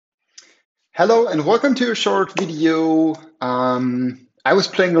Hello and welcome to a short video. I was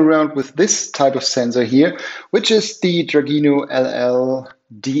playing around with this type of sensor here, which is the Dragino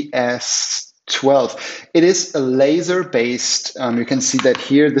LLDS12. It is a laser-based, you can see that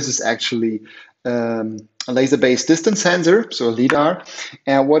here, this is actually a laser-based distance sensor, so a LiDAR.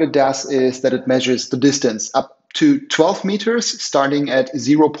 And what it does is that it measures the distance up to 12 meters, starting at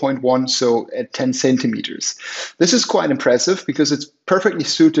 0.1, so at 10 centimeters. This is quite impressive because it's perfectly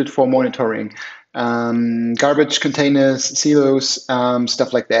suited for monitoring garbage containers, silos,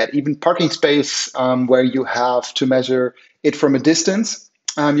 stuff like that. Even parking space where you have to measure it from a distance.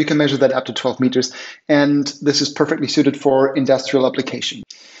 You can measure that up to 12 meters. And this is perfectly suited for industrial application.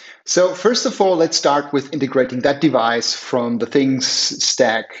 So first of all, let's start with integrating that device from the things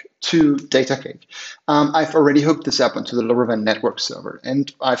stack to Datacake. I've already hooked this up onto the LoRaWAN network server,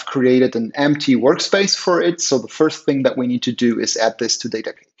 and I've created an empty workspace for it. So the first thing that we need to do is add this to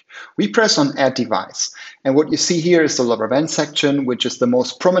Datacake. We press on Add Device, and what you see here is the LoRaWAN section, which is the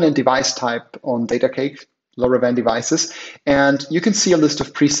most prominent device type on Datacake LoRaWAN devices, and you can see a list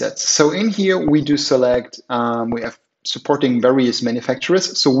of presets. So in here, we do select, we have supporting various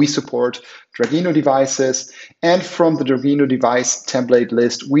manufacturers. So we support Dragino devices. And from the Dragino device template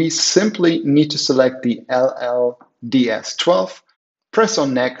list, we simply need to select the LLDS12, press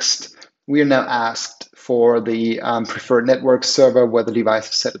on Next. We are now asked for the preferred network server where the device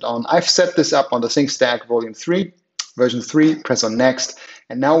is set it on. I've set this up on the ThinkStack Volume 3, version 3, press on Next.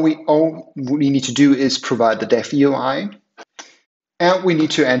 And now all we need to do is provide the dev EOI. And we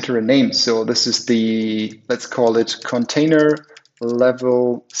need to enter a name. So this is the, let's call it container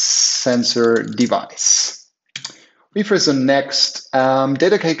level sensor device. We press on Next.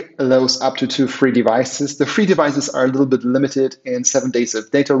 Datacake allows up to 2 free devices. The free devices are a little bit limited in 7 days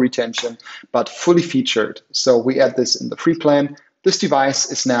of data retention, but fully featured. So we add this in the free plan. This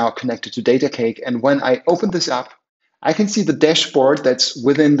device is now connected to Datacake. And when I open this up, I can see the dashboard that's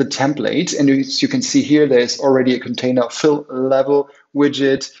within the template. And as you can see here, there's already a container fill level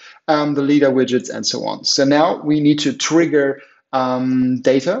widget, the LiDAR widgets, and so on. So now we need to trigger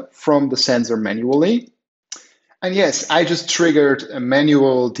data from the sensor manually. And yes, I just triggered a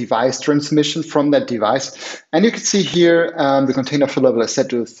manual device transmission from that device. And you can see here, the container fill level is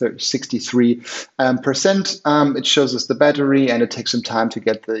set to 63%. It shows us the battery, and it takes some time to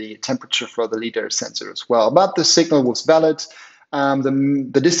get the temperature for the LiDAR sensor as well. But the signal was valid.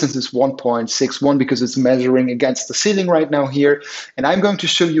 The distance is 1.61 because it's measuring against the ceiling right now here. And I'm going to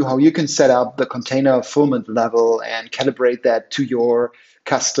show you how you can set up the container fulfillment level and calibrate that to your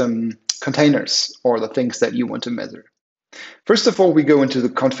custom containers or the things that you want to measure. First of all, we go into the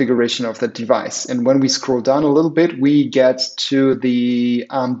configuration of the device. And when we scroll down a little bit, we get to the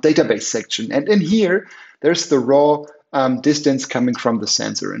database section. And in here, there's the raw distance coming from the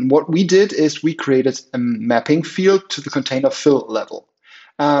sensor. And what we did is we created a mapping field to the container fill level.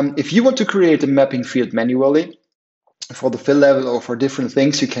 If you want to create a mapping field manually, for the fill level or for different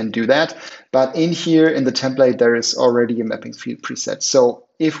things, you can do that. But in here in the template, there is already a mapping field preset. So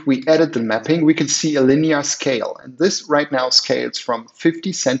if we edit the mapping, we can see a linear scale. And this right now scales from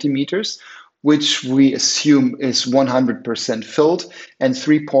 50 centimeters, which we assume is 100% filled, and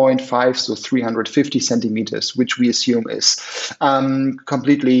 3.5, so 350 centimeters, which we assume is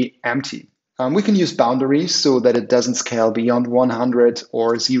completely empty. We can use boundaries so that it doesn't scale beyond 100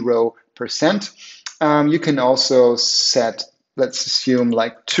 or 0%. You can also set, let's assume,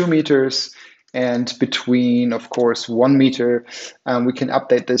 like 2 meters, and between, of course, 1 meter. We can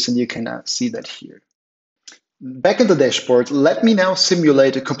update this, and you can see that here. Back in the dashboard, let me now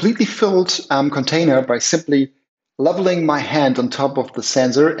simulate a completely filled container by simply leveling my hand on top of the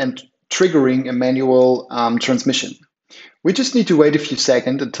sensor and triggering a manual transmission. We just need to wait a few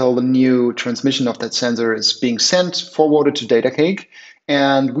seconds until the new transmission of that sensor is being sent, forwarded to Datacake.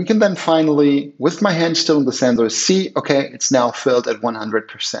 And we can then finally, with my hand still on the sensor, see, okay, it's now filled at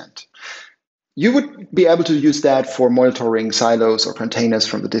 100%. You would be able to use that for monitoring silos or containers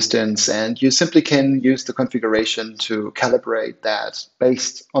from the distance, and you simply can use the configuration to calibrate that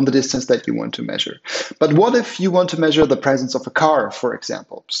based on the distance that you want to measure. But what if you want to measure the presence of a car, for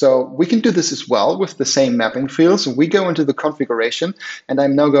example? So we can do this as well with the same mapping fields. We go into the configuration, and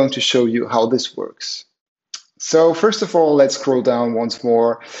I'm now going to show you how this works. So first of all, let's scroll down once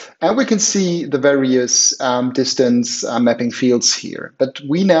more, and we can see the various distance mapping fields here. But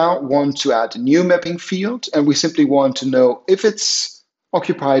we now want to add a new mapping field, and we simply want to know if it's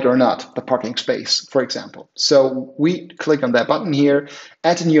occupied or not, the parking space, for example. So we click on that button here,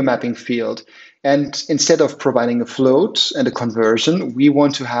 add a new mapping field, and instead of providing a float and a conversion, we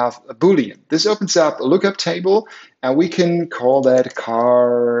want to have a Boolean. This opens up a lookup table, and we can call that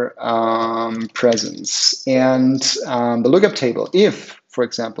car presence. And the lookup table, if, for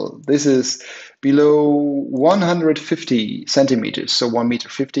example, this is below 150 centimeters, so 1.50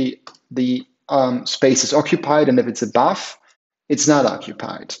 meters, the space is occupied, and if it's above, it's not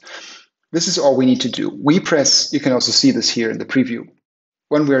occupied. This is all we need to do. We press, you can also see this here in the preview.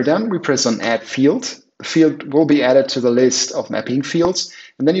 When we're done, we press on Add Field. The field will be added to the list of mapping fields,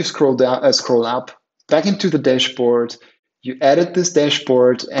 and then you scroll down, scroll up, back into the dashboard. You edit this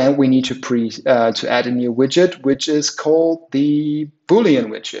dashboard, and we need to add a new widget, which is called the Boolean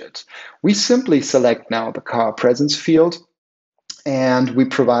widget. We simply select now the car presence field, and we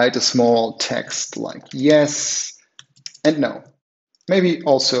provide a small text like yes and no. Maybe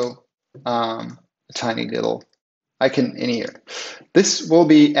also a tiny little icon in here. This will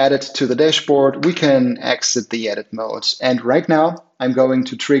be added to the dashboard. We can exit the edit mode. And right now, I'm going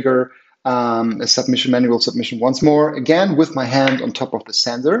to trigger a manual submission once more, again with my hand on top of the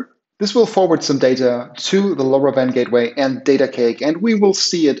sensor. This will forward some data to the LoRaWAN gateway and Datacake, and we will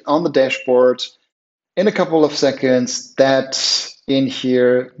see it on the dashboard in a couple of seconds that in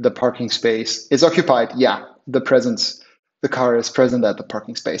here the parking space is occupied. Yeah, the car is present at the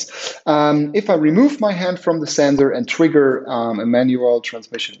parking space. If I remove my hand from the sensor and trigger a manual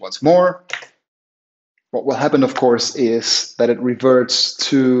transmission once more, what will happen, of course, is that it reverts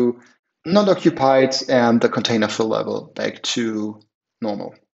to not occupied and the container fill level back to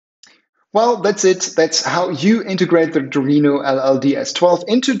normal. Well, that's it. That's how you integrate the Dragino LLDS12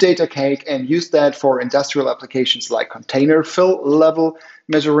 into Datacake and use that for industrial applications like container fill level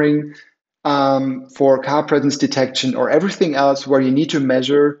measuring, for car presence detection, or everything else where you need to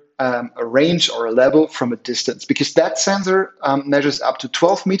measure a range or a level from a distance, because that sensor measures up to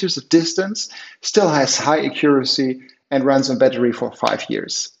 12 meters of distance, still has high accuracy, and runs on battery for 5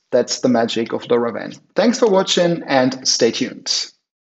 years. That's the magic of LoRaWAN. Thanks for watching and stay tuned.